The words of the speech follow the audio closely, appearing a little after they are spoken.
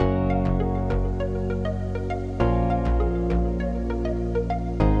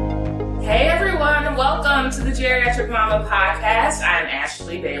to the Geriatric Mama podcast. I'm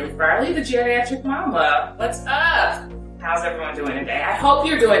Ashley Bailey Farley, the Geriatric Mama. What's up? How's everyone doing today? I hope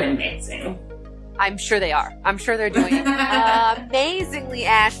you're doing amazing. I'm sure they are. I'm sure they're doing amazingly,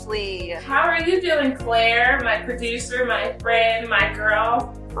 Ashley. How are you doing, Claire, my producer, my friend, my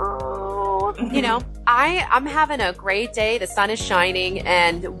girl? Oh, you know, I'm having a great day. The sun is shining,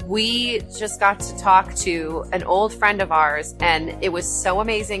 and we just got to talk to an old friend of ours, and it was so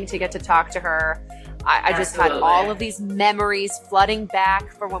amazing to get to talk to her. I just had all of these memories flooding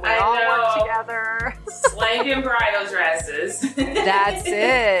back from when we all worked together. Slanging bridal dresses. That's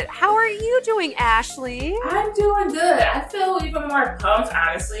it. How are you doing, Ashley? I'm doing good. I feel even more pumped,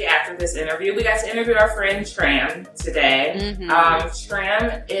 honestly, after this interview. We got to interview our friend Tram today. Mm-hmm.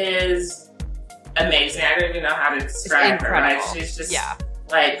 Tram is amazing. I don't even know how to describe her. Like, she's just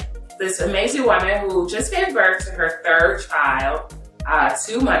like this amazing woman who just gave birth to her third child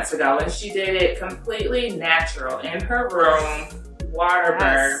 2 months ago, and she did it completely natural in her room, water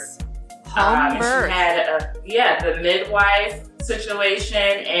birth. Home birth. She had the midwife situation,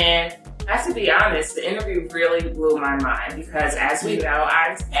 and I have to be honest, the interview really blew my mind because, as we know,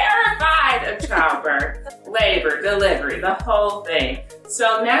 I'm terrified of childbirth, labor, delivery, the whole thing.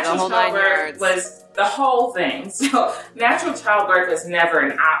 So natural childbirth was the whole thing. So natural childbirth was never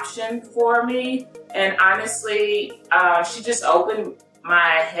an option for me. And honestly, she just opened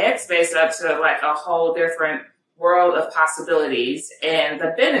my headspace up to like a whole different world of possibilities and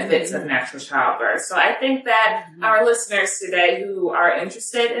the benefits of natural childbirth. So I think that our listeners today who are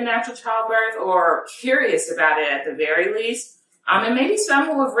interested in natural childbirth or curious about it at the very least, and maybe some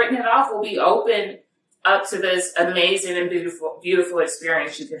who have written it off, will be open up to this amazing and beautiful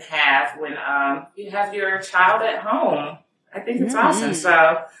experience you can have when you have your child at home. I think it's awesome.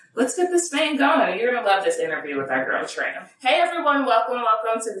 So let's get this thing going. You're going to love this interview with our girl, Tram. Hey, everyone. Welcome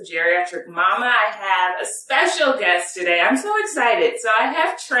to the Geriatric Mama. I have a special guest today. I'm so excited. So I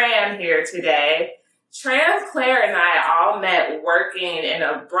have Tram here today. Tram, Claire, and I all met working in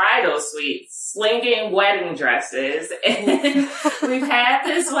a bridal suite, slinging wedding dresses. And we've had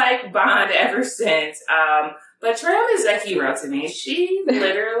this like bond ever since. But Tram is a hero to me. She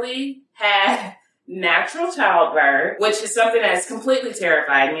literally had natural childbirth, which is something that's completely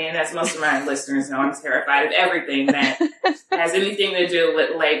terrified me. And as most of my listeners know, I'm terrified of everything that has anything to do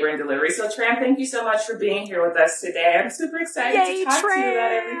with labor and delivery. So Tram, thank you so much for being here with us today. I'm super excited to talk to you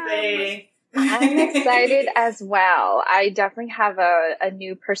about everything. I'm excited as well. I definitely have a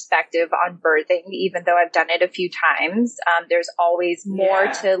new perspective on birthing, even though I've done it a few times. There's always more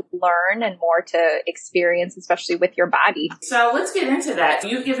to learn and more to experience, especially with your body. So let's get into that.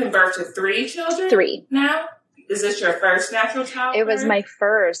 You've given birth to 3 children? 3. Now? Is this your first natural child? It was my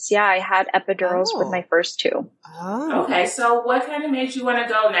first. Yeah, I had epidurals with my first 2. Oh. Okay, so what kind of made you want to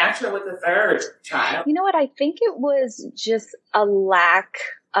go natural with the third child? You know what? I think it was just a lack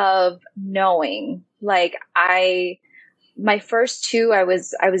of knowing. Like my first 2, I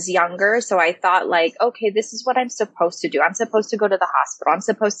was younger, so I thought like, okay, this is what I'm supposed to do. I'm supposed to go to the hospital. I'm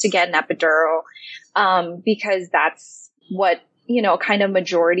supposed to get an epidural, because that's what, kind of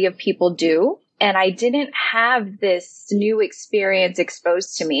majority of people do. And I didn't have this new experience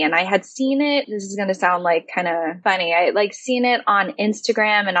exposed to me. And I had seen it. This is going to sound like kind of funny. I like seen it on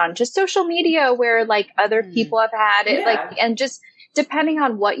Instagram and on just social media where like other people have had it, like, and just depending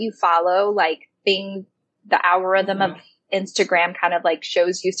on what you follow, like the algorithm of Instagram kind of like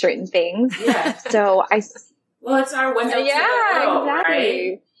shows you certain things. Yeah. So it's our window to the world, exactly.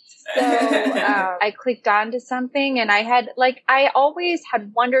 Right? So I clicked on to something, and I always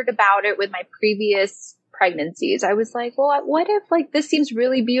had wondered about it with my previous pregnancies. I was like, well, what if like this seems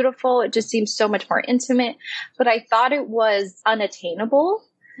really beautiful? It just seems so much more intimate, but I thought it was unattainable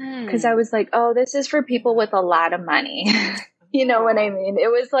because I was like, oh, this is for people with a lot of money. You know what I mean? It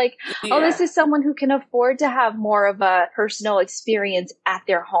was like, oh, this is someone who can afford to have more of a personal experience at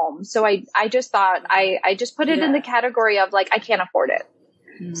their home. So I just thought I just put it in the category of like, I can't afford it.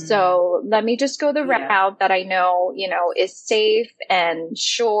 So let me just go the route that I know, is safe and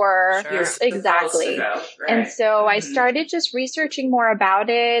sure. Exactly. Right. And so I started just researching more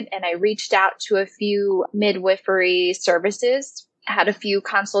about it, and I reached out to a few midwifery services, had a few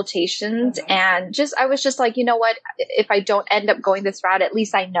consultations, and I was just like, you know what, if I don't end up going this route, at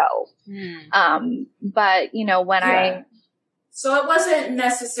least I know. But when So it wasn't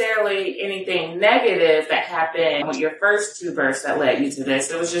necessarily anything negative that happened with your first 2 births that led you to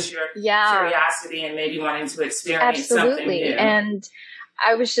this. It was just your curiosity and maybe wanting to experience something new. And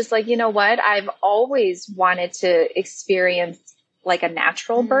I was just like, you know what? I've always wanted to experience like a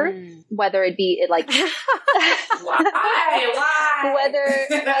natural birth, whether it be like why? whether it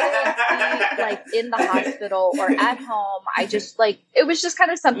be like in the hospital or at home. I just like, it was just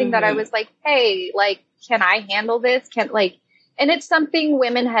kind of something that I was like, hey, like, can I handle this? And it's something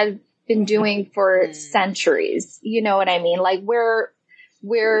women have been doing for centuries. You know what I mean? Like we're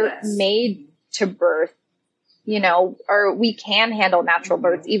made to birth, you know, or we can handle natural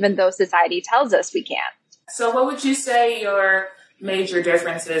births, even though society tells us we can't. So what would you say your major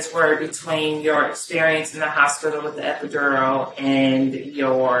differences were between your experience in the hospital with the epidural and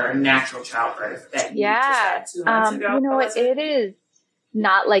your natural childbirth that you just had 2 months ago? You know what? It is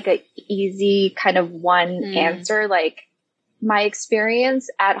not like a easy kind of one answer. Like my experience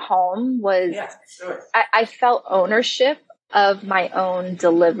at home was, I felt ownership of my own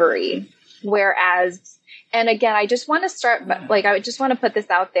delivery. Whereas, and again, I just want to start, like, I just want to put this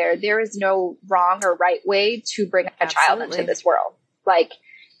out there. There is no wrong or right way to bring a child into this world. Like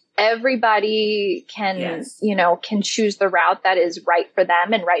everybody can, you know, can choose the route that is right for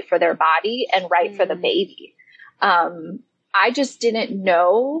them and right for their body and right for the baby. I just didn't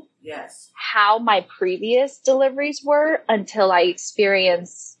know how my previous deliveries were until I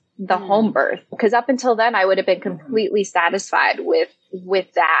experienced the home birth. Because up until then, I would have been completely satisfied with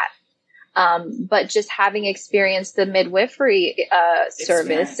that. But just having experienced the midwifery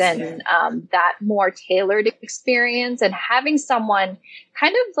service and that more tailored experience and having someone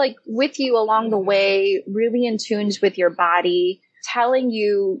kind of like with you along the way, really in tune with your body, telling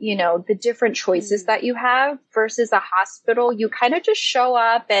you, you know, the different choices that you have versus a hospital. You kind of just show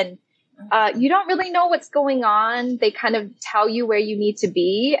up and you don't really know what's going on. They kind of tell you where you need to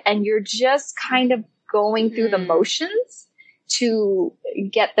be and you're just kind of going through the motions to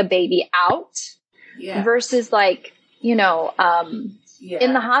get the baby out versus like, you know,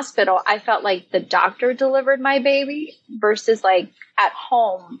 in the hospital, I felt like the doctor delivered my baby versus like at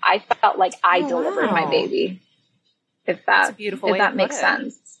home, I felt like I delivered my baby. If that makes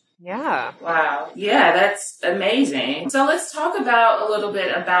sense. Yeah. Wow. Yeah, that's amazing. So let's talk about a little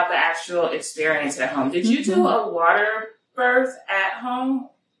bit about the actual experience at home. Did you do a water birth at home?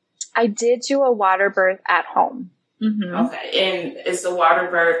 I did do a water birth at home. Okay. And is the water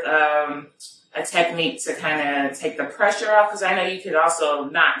birth a technique to kind of take the pressure off? Because I know you could also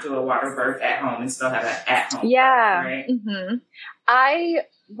not do a water birth at home and still have an at-home birth, right? I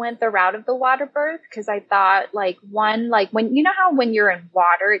went the route of the water birth because I thought like when, you know how when you're in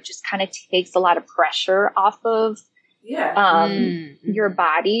water, it just kind of takes a lot of pressure off of your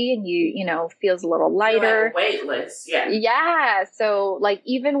body and you know, feels a little lighter. Like weightless. Yeah. Yeah. So like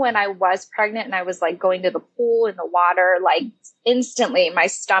even when I was pregnant and I was like going to the pool in the water, like instantly my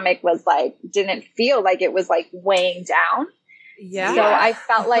stomach was like, didn't feel like it was like weighing down. Yeah. So I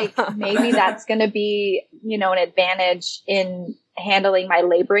felt like maybe that's going to be, you know, an advantage in handling my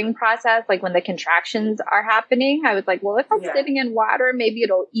laboring process. Like when the contractions are happening, I was like, well, if I'm sitting in water, maybe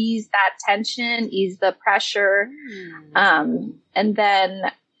it'll ease that tension, ease the pressure. And then,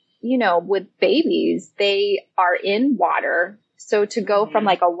 you know, with babies, they are in water. So to go from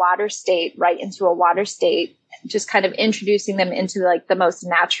like a water state right into a water state, just kind of introducing them into like the most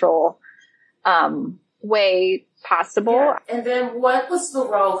natural, way possible. Yeah. And then what was the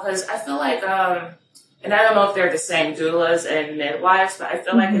role? Because I feel like, and I don't know if they're the same doulas and midwives, but I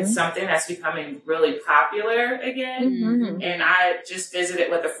feel like it's something that's becoming really popular again. And I just visited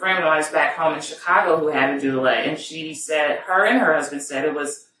with a friend when I was back home in Chicago who had a doula, and she said, her and her husband said it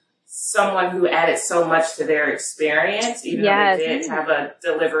was someone who added so much to their experience, even though they did have a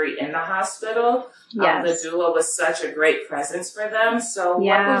delivery in the hospital. The doula was such a great presence for them. So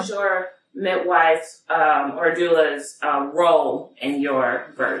what was your midwife or doula's role in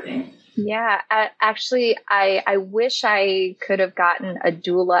your birthing? Yeah, actually, I wish I could have gotten a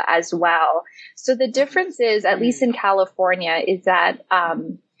doula as well. So the difference is, at least in California, is that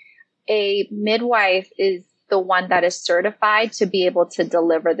a midwife is the one that is certified to be able to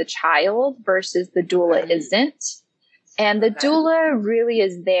deliver the child versus the doula isn't. And the doula really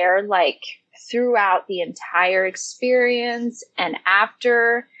is there like throughout the entire experience and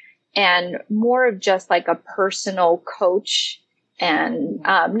after, and more of just like a personal coach. And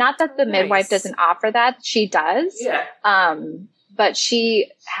not that the midwife doesn't offer that, she does. But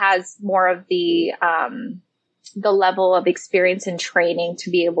she has more of the level of experience and training to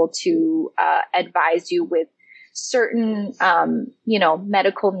be able to advise you with certain, you know,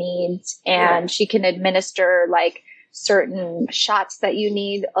 medical needs, and she can administer like certain shots that you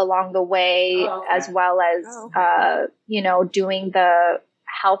need along the way, as well as, you know, doing the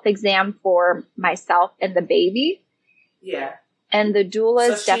health exam for myself and the baby. And the doula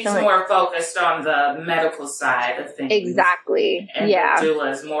So is she's definitely more focused on the medical side of things. exactly. And yeah. the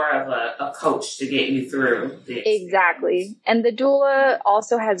doula is more of a coach to get you through the experience. Exactly. And the doula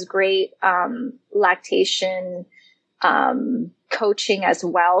also has great lactation coaching as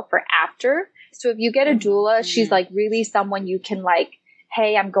well for after. So if you get a doula, she's like really someone you can like,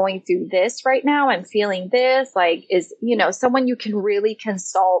 hey, I'm going through this right now. I'm feeling this, like is, you know, someone you can really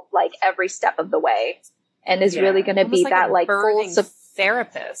consult like every step of the way and is really going to be like that a like full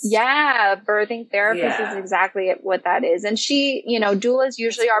therapist. Yeah, birthing therapist is exactly what that is. And she, you know, doulas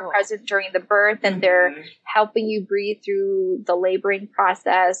usually are present during the birth and they're helping you breathe through the laboring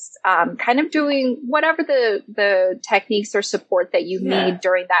process, kind of doing whatever the techniques or support that you need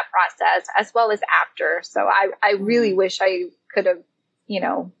during that process as well as after. So I really wish I could have, you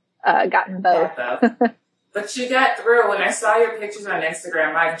know, gotten both. But you got through. When I saw your pictures on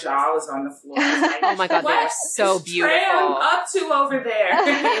Instagram, my jaw was on the floor. Like, oh my God, they were so beautiful. Tram up to over there.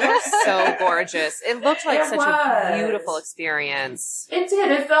 They were so gorgeous. It looked like such a beautiful experience. It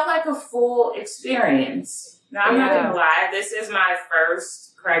did. It felt like a full experience. Now, I'm not going to lie. This is my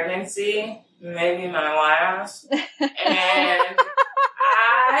first pregnancy, maybe my last. And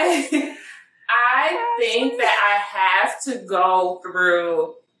I think that I have to go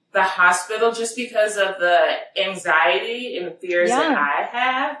through the hospital just because of the anxiety and fears that I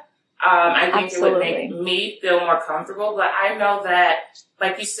have. I think it would make me feel more comfortable, but I know that,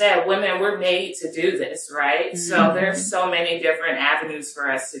 like you said, women, we're made to do this, right? So there's so many different avenues for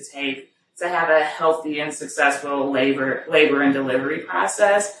us to take to have a healthy and successful labor and delivery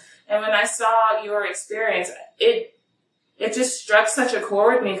process. And when I saw your experience, it just struck such a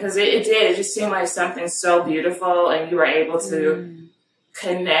chord with me because it did. It just seemed like something so beautiful, and you were able to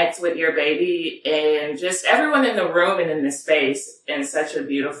connect with your baby and just everyone in the room and in the space in such a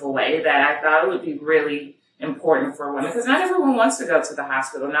beautiful way that I thought it would be really important for women, because not everyone wants to go to the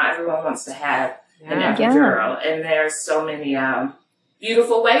hospital. Not everyone wants to have an epidural. And there's so many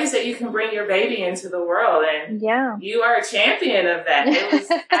beautiful ways that you can bring your baby into the world. And you are a champion of that. It was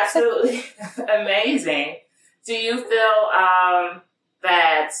absolutely amazing. Do you feel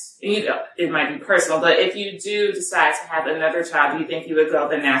that, you know, it might be personal, but if you do decide to have another child, do you think you would go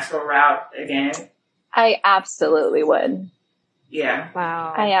the natural route again? I absolutely would. Yeah.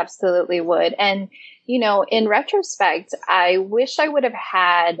 Wow. I absolutely would. And, you know, in retrospect, I wish I would have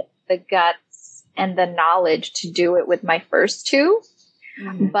had the guts and the knowledge to do it with my first two.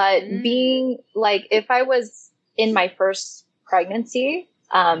 But being like, if I was in my first pregnancy,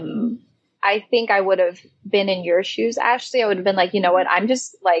 I think I would have been in your shoes, Ashley. I would have been like, you know what? I'm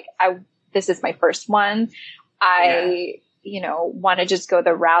just like, this is my first one. You know, want to just go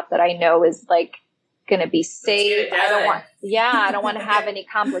the route that I know is like going to be safe. I don't want to have any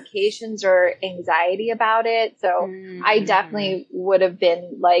complications or anxiety about it. So I definitely would have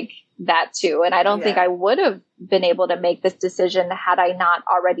been like that too. And I don't think I would have been able to make this decision had I not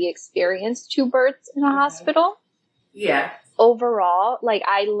already experienced two births in a hospital. Yeah. Overall, like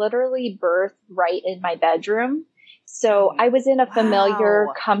I literally birthed right in my bedroom. So I was in a familiar,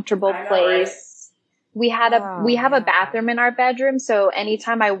 comfortable place. We had we have a bathroom in our bedroom. So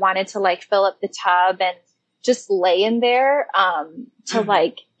anytime I wanted to like fill up the tub and just lay in there, to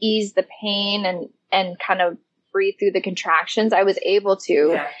like ease the pain and kind of breathe through the contractions, I was able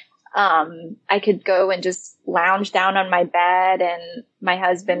to. I could go and just lounge down on my bed, and my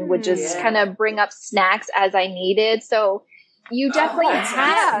husband would just kind of bring up snacks as I needed. So you definitely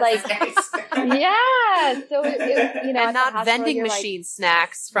had like, so it, you know, and not vending machine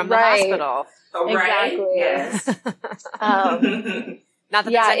snacks from the hospital. Exactly. Yes. Not that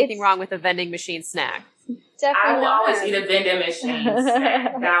there's anything wrong with a vending machine snack. Definitely I will always eat a vending machine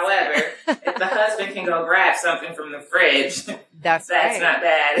snack. However, if the husband can go grab something from the fridge, that's not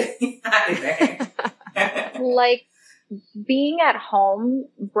bad either. Like being at home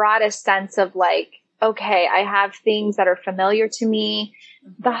brought a sense of like, okay, I have things that are familiar to me.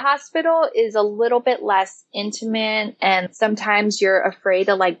 The hospital is a little bit less intimate, and sometimes you're afraid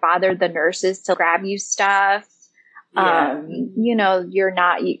to like bother the nurses to grab you stuff. You know, you're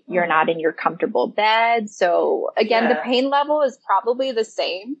not in your comfortable bed. So again, the pain level is probably the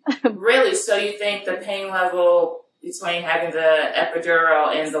same. Really? So you think the pain level between having the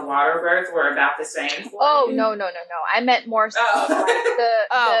epidural and the water birth were about the same? Oh, no. I meant more so the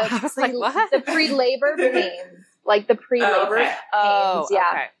pre-labor pain, like the pre-labor pains.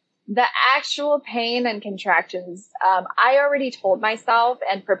 Okay. The actual pain and contractions, I already told myself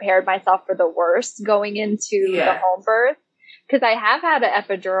and prepared myself for the worst going into the home birth, because I have had an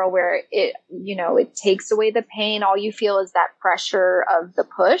epidural where it, you know, it takes away the pain. All you feel is that pressure of the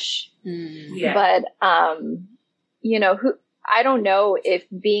push. But, you know, I don't know if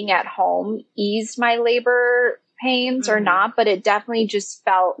being at home eased my labor pains or not, but it definitely just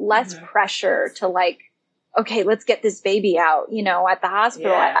felt less pressure to like, okay, let's get this baby out, you know, at the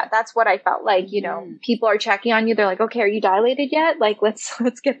hospital. That's what I felt like, you know, people are checking on you. They're like, okay, are you dilated yet? Like,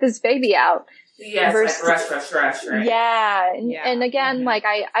 let's get this baby out. Yes, versus, like rush, right? Yeah. And again, like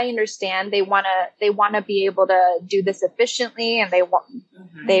I understand they want to be able to do this efficiently, and they want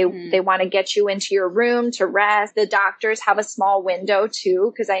they want to get you into your room to rest. The doctors have a small window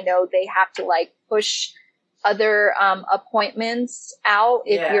too, because I know they have to like push other appointments out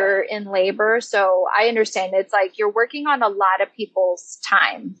if you're in labor. So I understand it's like you're working on a lot of people's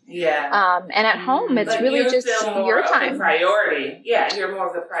time. Yeah. And at home, it's but really just your time. Priority. Yeah, you're more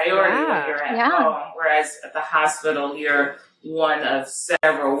of the priority when you're at home. Whereas at the hospital, you're one of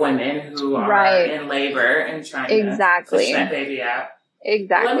several women who are in labor and trying to push that baby out.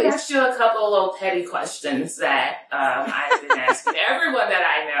 Exactly. Let me ask you a couple of little petty questions that I've been asking everyone that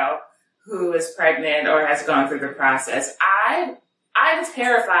I know who is pregnant or has gone through the process. I'm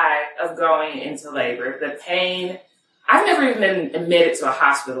terrified of going into labor. The pain, I've never even been admitted to a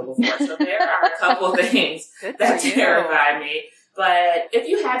hospital before, so there are a couple of things that terrify me. But if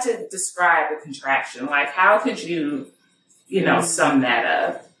you had to describe a contraction, like how could you sum that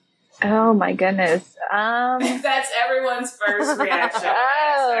up? Oh my goodness. That's everyone's first reaction to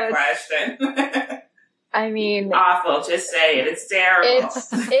that question. I mean, awful. Just say it. It's terrible.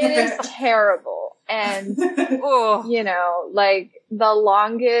 It is terrible. And, you know, like the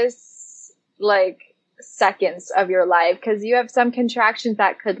longest, like seconds of your life, because you have some contractions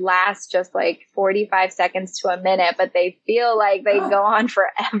that could last just like 45 seconds to a minute, but they feel like they go on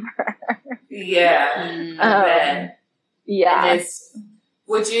forever. Yeah. Yeah.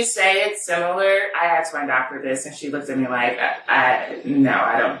 Would you say it's similar? I asked my doctor this and she looked at me like, no,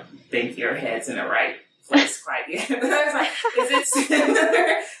 I don't think your head's in the right place quite yet. I was like, is it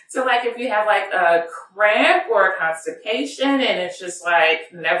similar to like if you have like a cramp or a constipation and it's just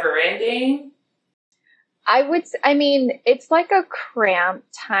like never ending? I mean, it's like a cramp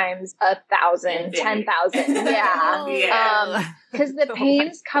times 1,000, 10,000. Yeah. Because the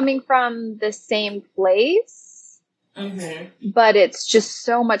pain's coming from the same place, but it's just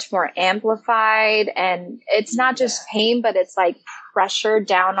so much more amplified, and it's not just pain, but it's like pressure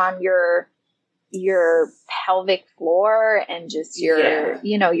down on your pelvic floor and just your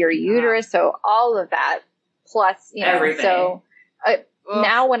uterus. So all of that plus, everything. So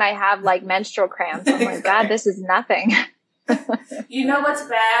now when I have like menstrual cramps, I'm like, God, this is nothing. You know what's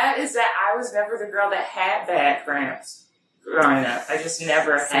bad is that I was never the girl that had bad cramps growing up. I just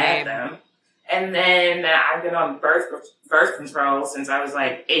never had them. And then I've been on birth control since I was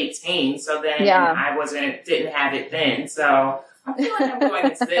like 18. So then I didn't have it then. So I feel like I'm going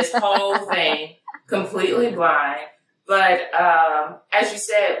into this whole thing completely blind. But as you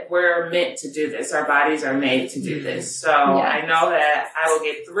said, we're meant to do this. Our bodies are made to do this. So I know that I will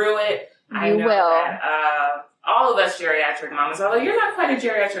get through it. I know that all of us geriatric mamas, although you're not quite a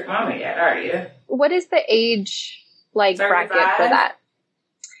geriatric mama yet, are you? What is the age bracket for that? 35?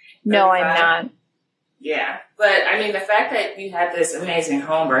 No, I'm not. Yeah. But I mean, the fact that you had this amazing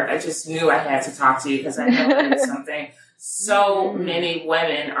home birth, I just knew I had to talk to you because I know that it's something so many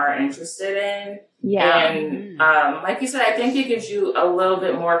women are interested in. Yeah. And like you said, I think it gives you a little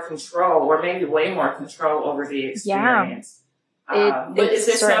bit more control, or maybe way more control over the experience. But is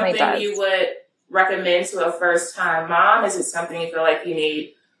it something you would recommend to a first-time mom? Is it something you feel like you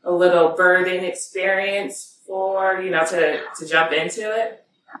need a little birthing experience for, to jump into it?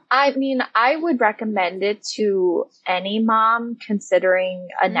 I mean, I would recommend it to any mom considering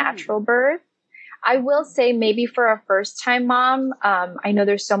a natural birth. I will say maybe for a first-time mom, I know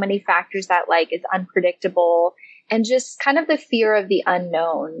there's so many factors that like it's unpredictable and just kind of the fear of the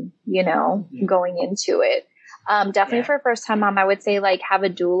unknown, going into it. Definitely for a first-time mom, I would say like have a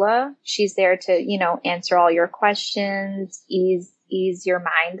doula. She's there to, answer all your questions, ease your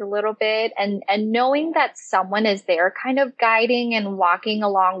mind a little bit, and knowing that someone is there kind of guiding and walking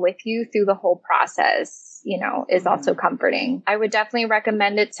along with you through the whole process, is also comforting. I would definitely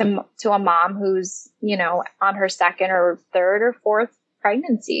recommend it to a mom who's, on her second or third or fourth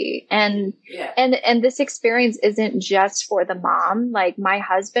pregnancy. And this experience isn't just for the mom. Like my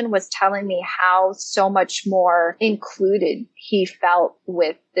husband was telling me how so much more included he felt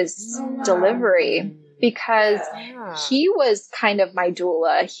with this delivery, because he was kind of my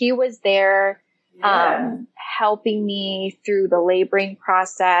doula. He was there, helping me through the laboring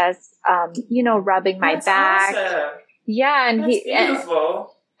process, rubbing my back. Awesome. Yeah. And that's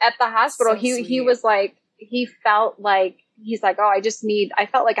beautiful. At the hospital, he was like, he felt like, he's like, I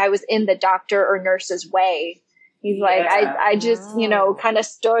felt like I was in the doctor or nurse's way, He's like, I just, you know, kind of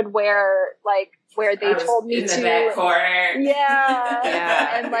stood where they told me in to. the back corner.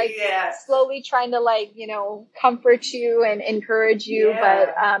 Yeah. And like slowly trying to like, you know, comfort you and encourage you. Yeah.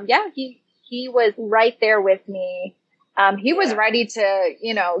 But he was right there with me. He was ready to,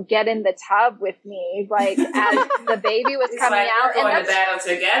 you know, get in the tub with me, like as the baby was coming like, out. We're going to battle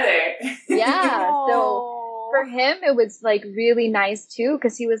together. Yeah. So for him, it was like really nice too,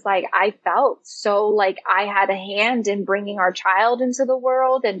 because he was like, I felt so like I had a hand in bringing our child into the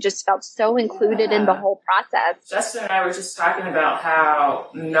world and just felt so included in the whole process. Justin and I were just talking about how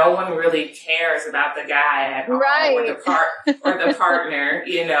no one really cares about the guy at all, or the partner,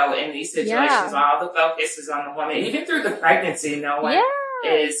 you know, in these situations. All the focus is on the woman. Even through the pregnancy, no one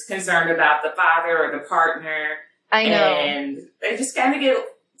is concerned about the father or the partner. I know. And they just kind of get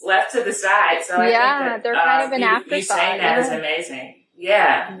left to the side. So I think that, they're kind of an afterthought. You saying that is amazing.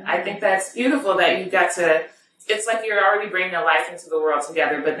 Yeah. I think that's beautiful that you got to, it's like you're already bringing a life into the world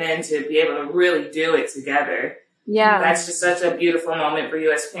together, but then to be able to really do it together. Yeah. That's just such a beautiful moment for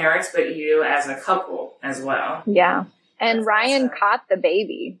you as parents, but you as a couple as well. Yeah. And that's Ryan caught the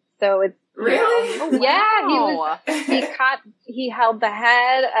baby. So it's, really? He held the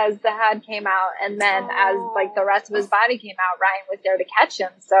head as the head came out, and then as like the rest of his body came out, Ryan was there to catch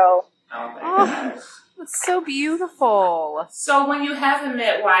him. So oh my gosh. That's so beautiful. So when you have a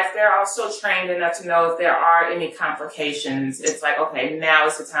midwife, they're also trained enough to know if there are any complications. It's like, okay, now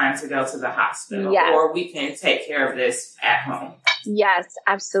is the time to go to the hospital, or we can take care of this at home. Yes,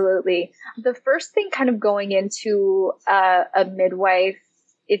 absolutely. The first thing kind of going into a midwife,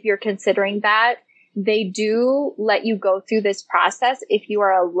 if you're considering that, they do let you go through this process if you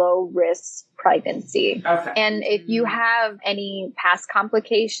are a low risk pregnancy. Okay. And if you have any past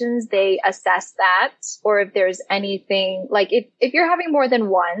complications, they assess that. Or if there's anything, like if you're having more than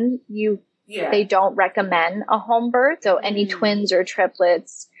one, they don't recommend a home birth. So any twins or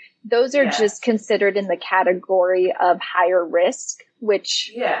triplets, those are just considered in the category of higher risk,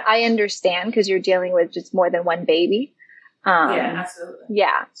 which I understand because you're dealing with just more than one baby. Absolutely.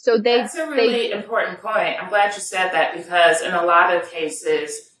 Yeah. So that's a really important point. I'm glad you said that, because in a lot of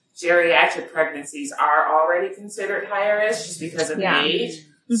cases, geriatric pregnancies are already considered higher risk just because of age.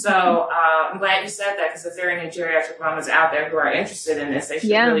 Mm-hmm. So I'm glad you said that, because if there are any geriatric mamas out there who are interested in this, they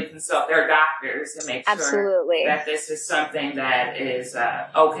should really consult their doctors to make sure that this is something that is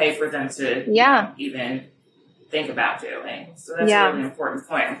okay for them to you know, even think about doing. So that's a really important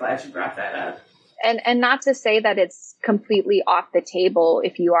point. I'm glad you brought that up. And not to say that it's completely off the table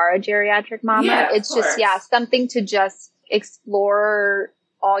if you are a geriatric mama. It's just, something to just explore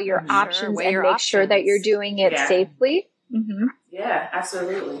all your options and make sure that you're doing it safely. Mm-hmm. Yeah,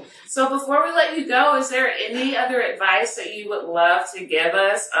 absolutely. So before we let you go, is there any other advice that you would love to give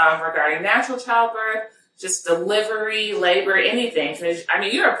us regarding natural childbirth, just delivery, labor, anything? Because, I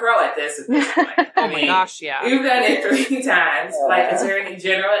mean, you're a pro at this point. My gosh, yeah. You've done it 3 times. Like, is there any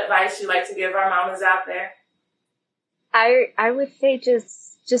general advice you'd like to give our mamas out there? I would say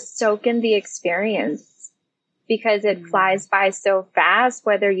just soak in the experience, because it flies by so fast,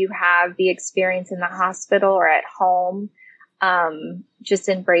 whether you have the experience in the hospital or at home. Just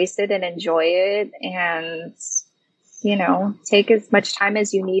embrace it and enjoy it, and, you know, take as much time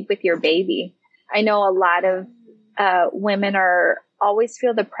as you need with your baby. I know a lot of women always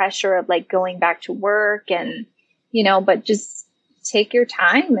feel the pressure of like going back to work, and, you know, but just take your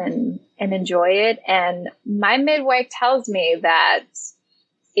time and enjoy it. And my midwife tells me that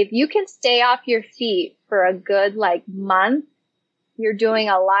if you can stay off your feet for a good like month, you're doing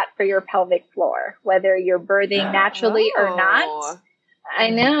a lot for your pelvic floor, whether you're birthing naturally or not. I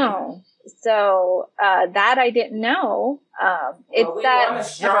know. So that I didn't know. It's we that want a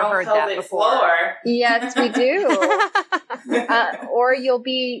strong pelvic floor. Yes, we do. Or you'll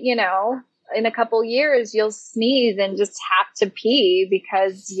be, you know, in a couple years, you'll sneeze and just have to pee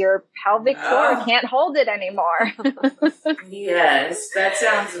because your pelvic floor can't hold it anymore. Yes, that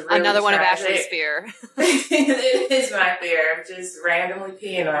sounds really another one tragic. of Ashley's fear. It is my fear of just randomly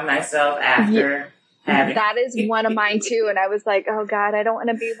peeing on myself after having. That is one of mine too, and I was like, oh God, I don't want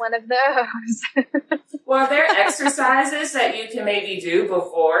to be one of those. Well, are there exercises that you can maybe do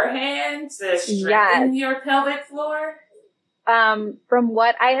beforehand to strengthen your pelvic floor? From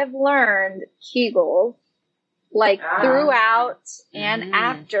what I have learned, Kegels, like throughout and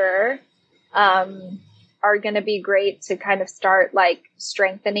after, are going to be great to kind of start like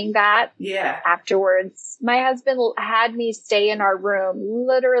strengthening that. Yeah. Afterwards, my husband had me stay in our room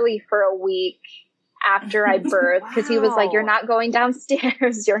literally for a week after I birthed because he was like, you're not going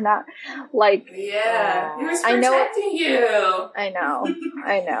downstairs. You're not like, yeah, he was I know, protecting you. I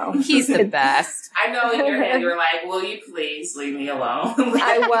know. He's the best. I know in your head you're like, will you please leave me alone?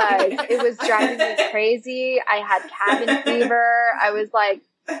 I was. It was driving me crazy. I had cabin fever. I was like,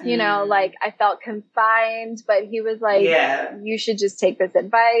 you know, like I felt confined, but he was like, you should just take this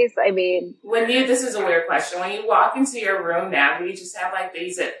advice. I mean, this is a weird question. When you walk into your room now, do you just have like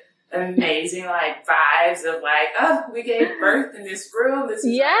these amazing like vibes of like, oh, we gave birth in this room. This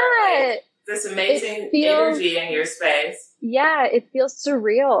is this amazing energy in your space. Yeah, it feels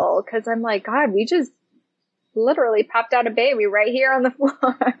surreal because I'm like, God, we just literally popped out a baby right here on the floor.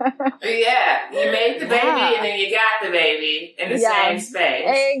 Yeah, you made the baby and then you got the baby in the same space.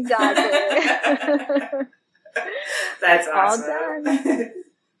 Exactly. That's awesome. All done.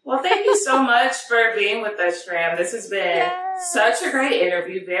 Well, thank you so much for being with us, Tram. This has been such a great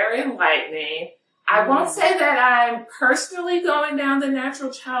interview, very enlightening. I won't say that I'm personally going down the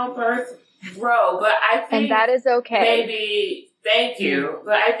natural childbirth road, but I think... And that is okay. Maybe, thank you,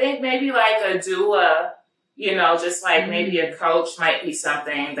 but I think maybe like a doula, you know, just like maybe a coach might be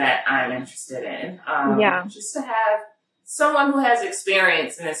something that I'm interested in. Just to have someone who has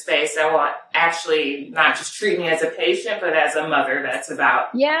experience in this space that will actually not just treat me as a patient, but as a mother that's about,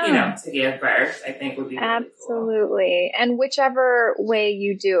 you know, to give birth, I think would be really absolutely cool. And whichever way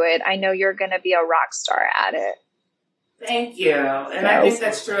you do it, I know you're going to be a rock star at it. Thank you. And I think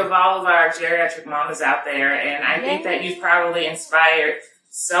that's true of all of our geriatric mamas out there. And I think that you've probably inspired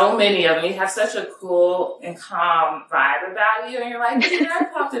so many of them. You have such a cool and calm vibe about you. And you're like, I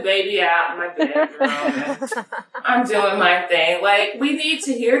popped a baby out in my bedroom and I'm doing my thing. Like, we need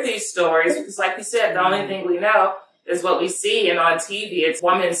to hear these stories because, like you said, the only thing we know is what we see. And on TV, it's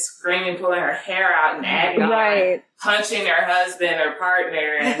women screaming, pulling her hair out in agony, punching her husband or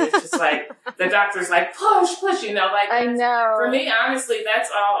partner. And it's just like, the doctor's like, push, you know, like, I know. For me, honestly,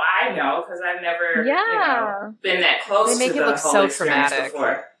 that's all I know because I've never, you know, been that close to the whole experience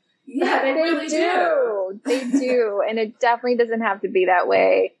before. Yeah, they really do. They do. And it definitely doesn't have to be that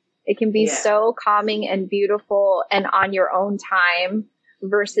way. It can be so calming and beautiful and on your own time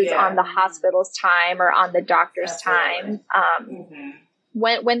versus on the hospital's time or on the doctor's time.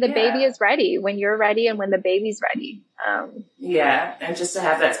 When the baby is ready, when you're ready and when the baby's ready. And just to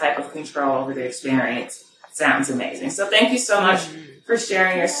have that type of control over the experience sounds amazing. So thank you so much for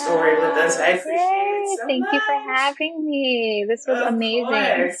sharing your story with us. I appreciate it so Thank much. you for having me. This was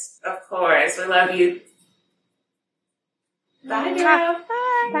amazing. Of course. We love you. Bye, girl.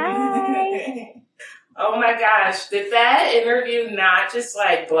 Bye. Oh my gosh. Did that interview not just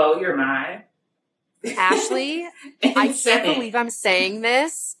like blow your mind? Ashley, I can't believe I'm saying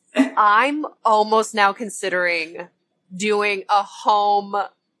this. I'm almost now considering doing a home.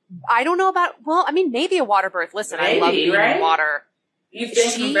 I don't know about, well, I mean, maybe a water birth. Listen, I love being in water. You've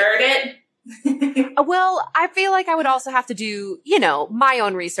been converted? Well, I feel like I would also have to do, you know, my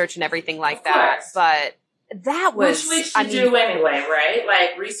own research and everything like that. But that was... Which you do anyway, right?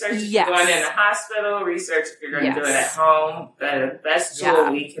 Like research if you're going in the hospital, research if you're going to do it at home. The best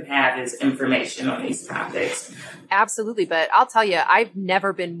tool we can have is information on these topics. Absolutely. But I'll tell you, I've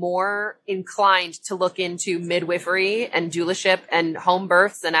never been more inclined to look into midwifery and doulaship and home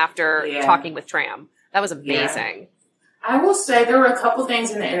births than after talking with Tram. That was amazing. I will say there were a couple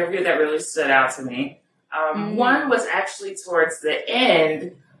things in the interview that really stood out to me. One was actually towards the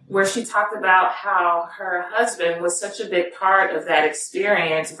end where she talked about how her husband was such a big part of that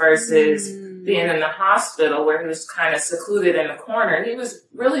experience versus being in the hospital where he was kind of secluded in the corner. He was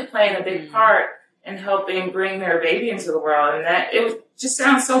really playing a big part in helping bring their baby into the world. And that just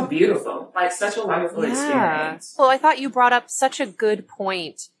sounds so beautiful, like such a wonderful experience. Well, I thought you brought up such a good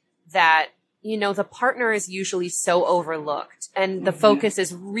point that, you know, the partner is usually so overlooked and the focus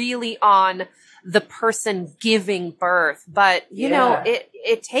is really on the person giving birth. But, you know,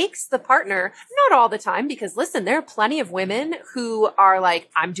 it takes the partner, not all the time, because listen, there are plenty of women who are like,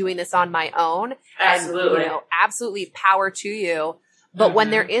 I'm doing this on my own. Absolutely. And, you know, absolutely power to you. But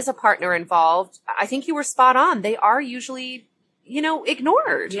when there is a partner involved, I think you were spot on. They are usually, you know,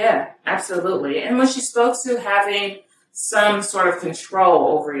 ignored. Yeah, absolutely. And when she spoke to having some sort of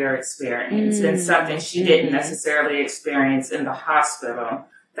control over your experience and something she didn't necessarily experience in the hospital,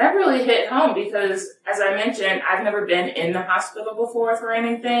 that really hit home because, as I mentioned, I've never been in the hospital before for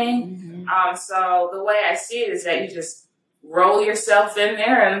anything. So the way I see it is that you just roll yourself in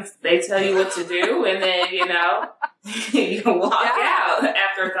there and they tell you what to do and then, you know, you walk out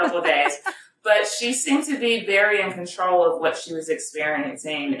after a couple of days. But she seemed to be very in control of what she was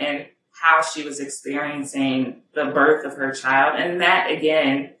experiencing and how she was experiencing the birth of her child. And that,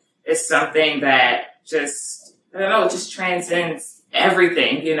 again, is something that just, I don't know, it just transcends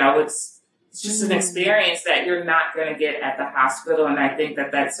everything. You know, it's just an experience that you're not going to get at the hospital. And I think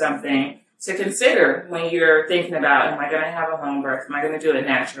that that's something to consider when you're thinking about, am I going to have a home birth? Am I going to do it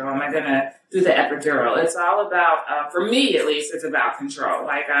natural? Am I going to do the epidural? It's all about, for me at least, it's about control.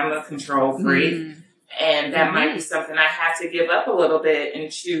 Like, I'm a control freak. And that might be something I have to give up a little bit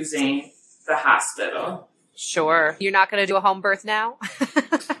in choosing the hospital. Sure. You're not going to do a home birth now?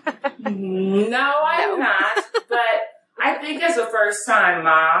 No, I'm not. But I think as a first-time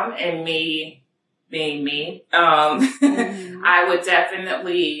mom, and me being me, I would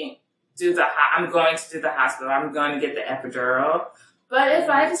definitely I'm going to do the hospital. I'm going to get the epidural. But if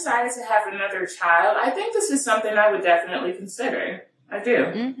I decided to have another child, I think this is something I would definitely consider. I do.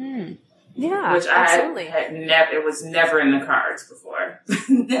 Mm-hmm. Yeah, which absolutely. It was never in the cards before.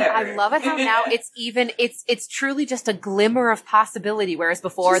 Never. I love it how now it's truly just a glimmer of possibility, whereas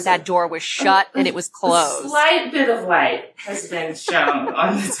before that door was shut and it was closed. A slight bit of light has been shown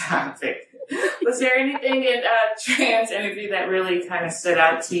on the topic. Was there anything in Tran's interview that really kind of stood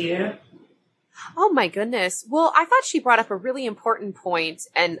out to you? Oh my goodness. Well, I thought she brought up a really important point,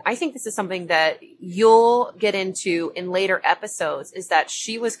 and I think this is something that you'll get into in later episodes, is that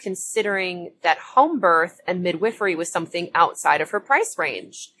she was considering that home birth and midwifery was something outside of her price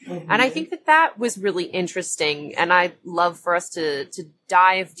range. Mm-hmm. And I think that was really interesting, and I'd love for us to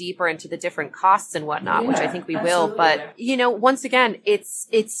dive deeper into the different costs and whatnot, which I think we will. But, you know, once again,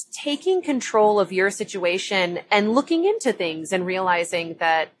 it's taking control of your situation and looking into things and realizing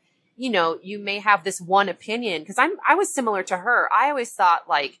that, you know, you may have this one opinion, because I was similar to her. I always thought,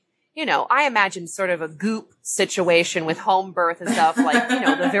 like, you know, I imagined sort of a Goop situation with home birth and stuff, like, you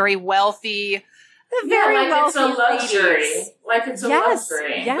know, the very wealthy, it's a luxury. ladies. Like it's a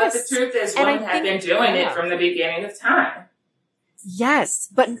luxury. Yes. But the truth is, women have been doing it from the beginning of time. Yes.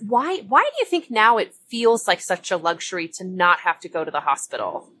 But why do you think now it feels like such a luxury to not have to go to the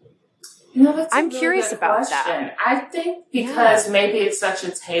hospital? You know, I'm really curious about that. I think because maybe it's such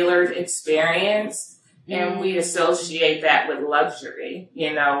a tailored experience and we associate that with luxury,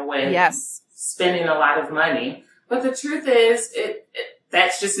 you know, with spending a lot of money. But the truth is,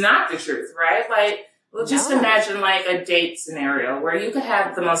 that's just not the truth, right? Like, well, just imagine like a date scenario where you could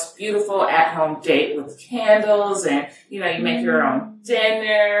have the most beautiful at-home date with candles and, you know, you make your own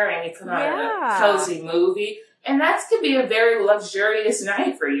dinner and you put on a cozy movie. And that could be a very luxurious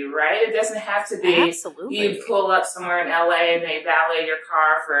night for you, right? It doesn't have to be you pull up somewhere in LA and they valet your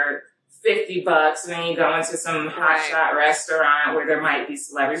car for $50 and then you go into some hotshot restaurant where there might be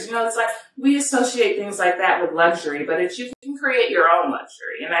celebrities. You know, it's like we associate things like that with luxury, but you can create your own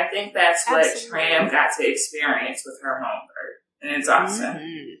luxury. And I think that's what Tram got to experience with her home birth. And it's awesome.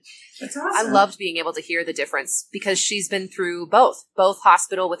 It's awesome. I loved being able to hear the difference because she's been through both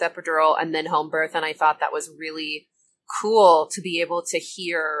hospital with epidural and then home birth. And I thought that was really cool to be able to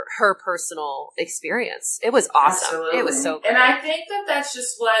hear her personal experience. It was awesome. Absolutely. It was so great. And I think that that's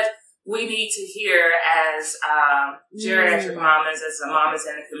just what we need to hear as geriatric mamas, as the mamas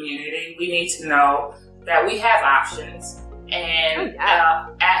in the community. We need to know that we have options. And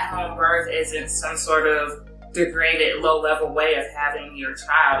at-home birth isn't some sort of degraded, low-level way of having your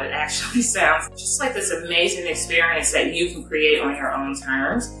child. It actually sounds just like this amazing experience that you can create on your own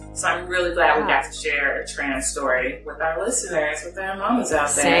terms. So I'm really glad we got to share a trans story with our listeners, with our mamas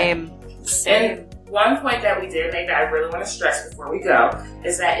out there. Same. And one point that we did make that I really want to stress before we go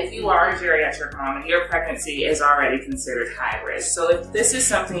is that if you are a geriatric mom and your pregnancy is already considered high risk, so if this is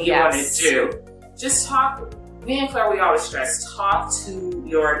something you want to do, just talk. Me and Claire, we always stress, talk to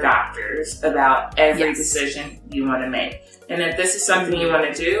your doctors about every decision you want to make. And if this is something you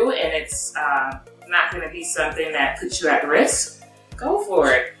want to do and it's not going to be something that puts you at risk, go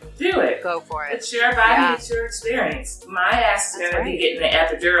for it. Do it. Go for it. It's your body, it's your experience. My ass is going to be getting the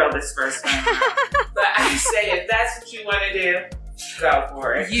epidural this first time. But I say, if that's what you want to do, go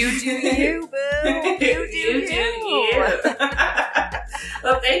for it. You do you, boo. You do you.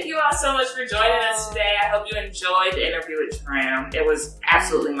 Well, thank you all so much for joining us today. I hope you enjoyed the interview with Tram. It was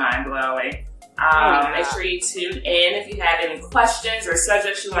absolutely mind-blowing. Make sure you tune in. If you have any questions or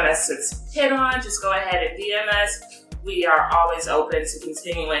subjects you want us to hit on, just go ahead and DM us. We are always open to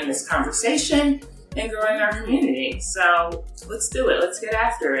continuing this conversation and growing our community. So let's do it. Let's get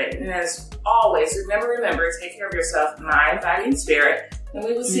after it. And as always, remember, take care of yourself, mind, body, and spirit. And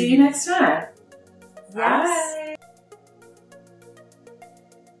we will see you next time. Yes. Bye.